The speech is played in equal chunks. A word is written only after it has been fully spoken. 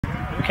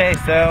Okay,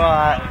 so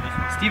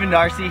Stephen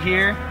Darcy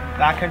here,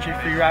 backcountry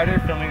freerider,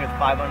 filming with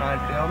 509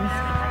 Films.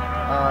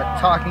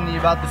 Talking to you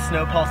about the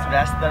Snowpulse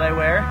vest that I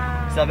wear.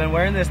 So I've been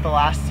wearing this the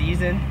last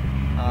season.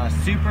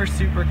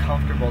 Super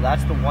comfortable.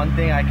 That's the one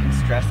thing I can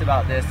stress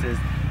about this is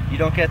you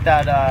don't get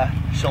that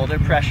shoulder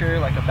pressure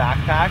like a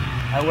backpack.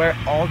 I wear it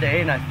all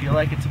day and I feel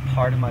like it's a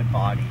part of my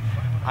body.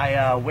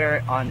 I wear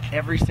it on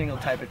every single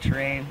type of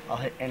terrain. I'll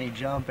hit any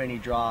jump, any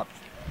drop,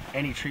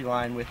 any tree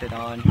line with it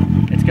on.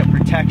 It's got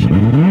protection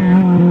in here.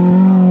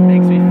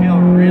 Makes me feel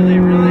really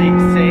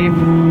safe,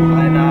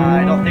 and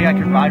I don't think I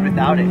could ride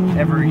without it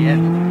ever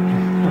again.